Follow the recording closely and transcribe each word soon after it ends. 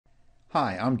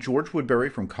Hi, I'm George Woodbury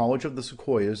from College of the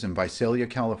Sequoias in Visalia,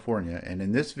 California, and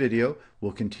in this video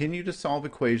we'll continue to solve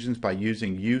equations by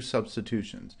using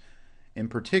u-substitutions. In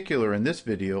particular, in this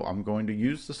video I'm going to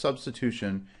use the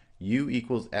substitution u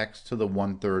equals x to the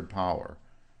 1/3 power.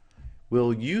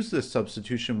 We'll use this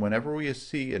substitution whenever we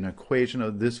see an equation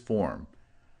of this form: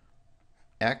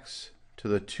 x to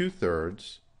the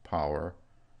 2/3 power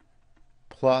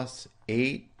plus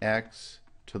 8x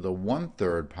to the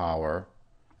 1/3 power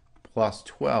plus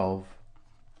 12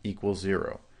 equals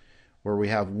 0, where we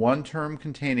have one term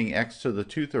containing x to the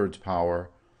 2/3 power,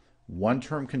 one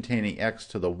term containing x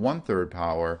to the 1/3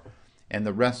 power, and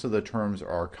the rest of the terms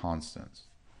are constants.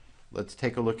 Let's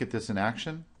take a look at this in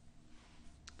action.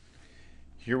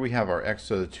 Here we have our x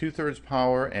to the 2/3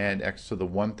 power and x to the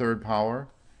 1/3 power.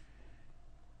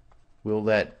 We'll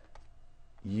let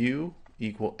u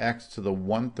equal x to the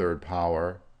 1/3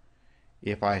 power.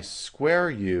 If I square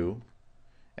u,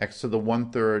 x to the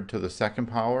 1/3 to the second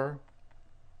power,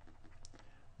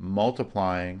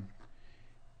 multiplying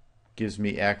gives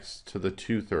me x to the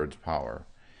 2/3 power.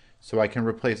 So I can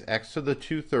replace x to the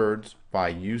 2/3 by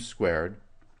u squared.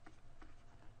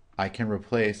 I can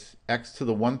replace x to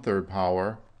the 1/3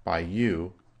 power by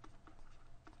u.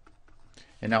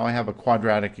 And now I have a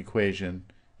quadratic equation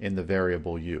in the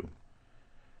variable u.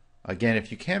 Again,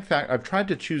 if you can't factor, I've tried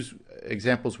to choose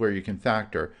examples where you can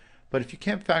factor, but if you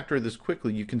can't factor this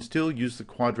quickly, you can still use the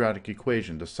quadratic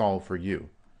equation to solve for u.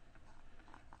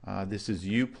 This is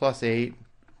u plus 8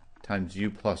 times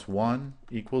u plus 1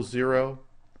 equals 0.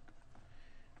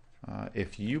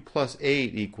 If u plus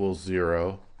 8 equals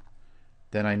 0,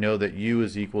 then I know that u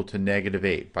is equal to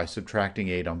 -8 by subtracting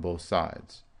 8 on both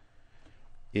sides.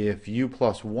 If u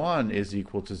plus 1 is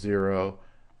equal to 0,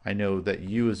 I know that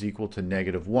u is equal to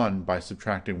 -1 by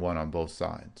subtracting 1 on both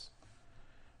sides.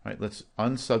 All right, let's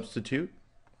unsubstitute,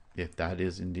 if that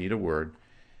is indeed a word.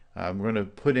 We're going to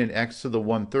put in x to the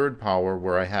 1/3 power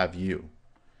where I have u.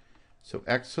 So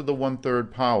x to the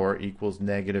 1/3 power equals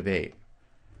 -8.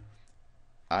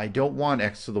 I don't want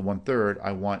x to the 1/3,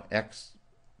 I want x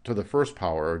to the first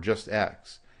power, or just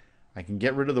x. I can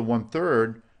get rid of the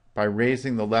 1/3 by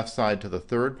raising the left side to the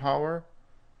third power,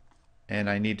 and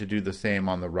I need to do the same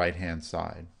on the right hand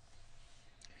side.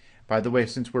 By the way,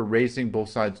 since we're raising both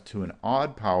sides to an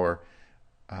odd power,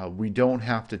 we don't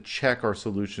have to check our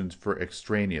solutions for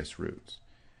extraneous roots.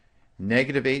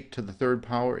 -8 to the third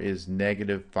power is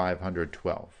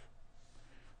 -512.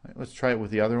 Right, let's try it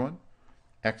with the other one.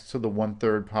 X to the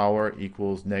 1/3 power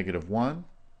equals -1.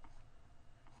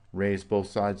 Raise both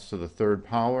sides to the third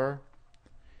power.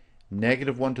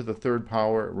 -1 to the third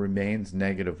power remains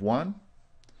 -1.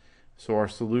 So our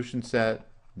solution set,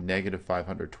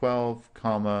 -512,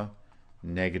 comma,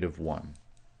 -1.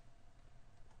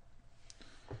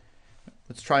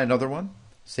 Let's try another one.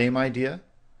 Same idea.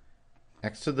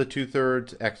 X to the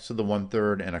 2/3, x to the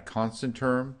 1/3, and a constant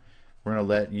term. We're going to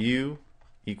let u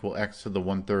equal x to the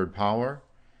 1/3 power,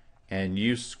 and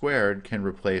u squared can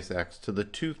replace x to the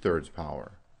 2/3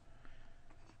 power.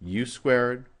 U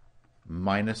squared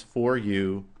minus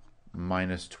 4u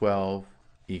minus 12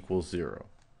 equals 0.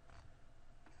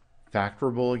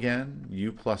 Factorable again,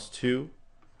 u plus 2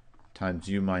 times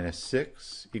u minus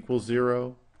 6 equals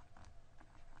 0.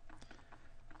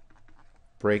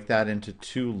 Break that into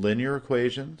two linear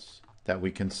equations that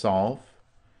we can solve.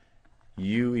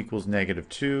 U equals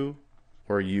 -2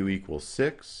 or u equals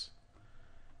 6.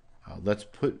 Let's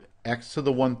put x to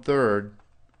the 1/3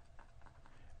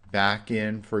 back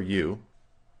in for u.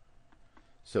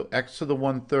 So x to the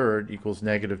 1/3 equals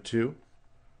 -2.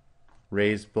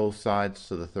 Raise both sides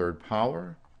to the third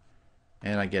power,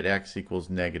 and I get x equals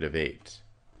 -8.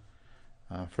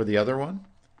 For the other one,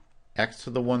 x to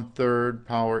the 1/3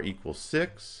 power equals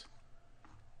 6.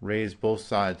 Raise both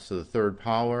sides to the third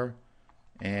power,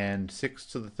 and 6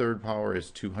 to the third power is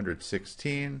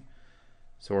 216.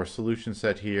 So our solution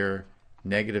set here,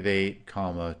 -8,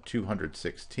 comma,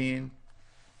 216.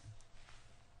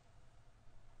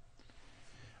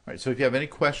 All right, so if you have any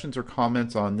questions or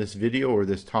comments on this video or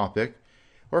this topic,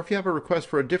 or if you have a request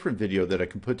for a different video that I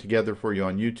can put together for you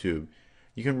on YouTube,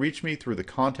 you can reach me through the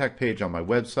contact page on my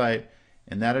website,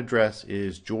 and that address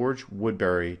is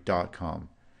georgewoodbury.com.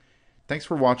 Thanks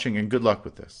for watching, and good luck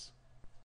with this.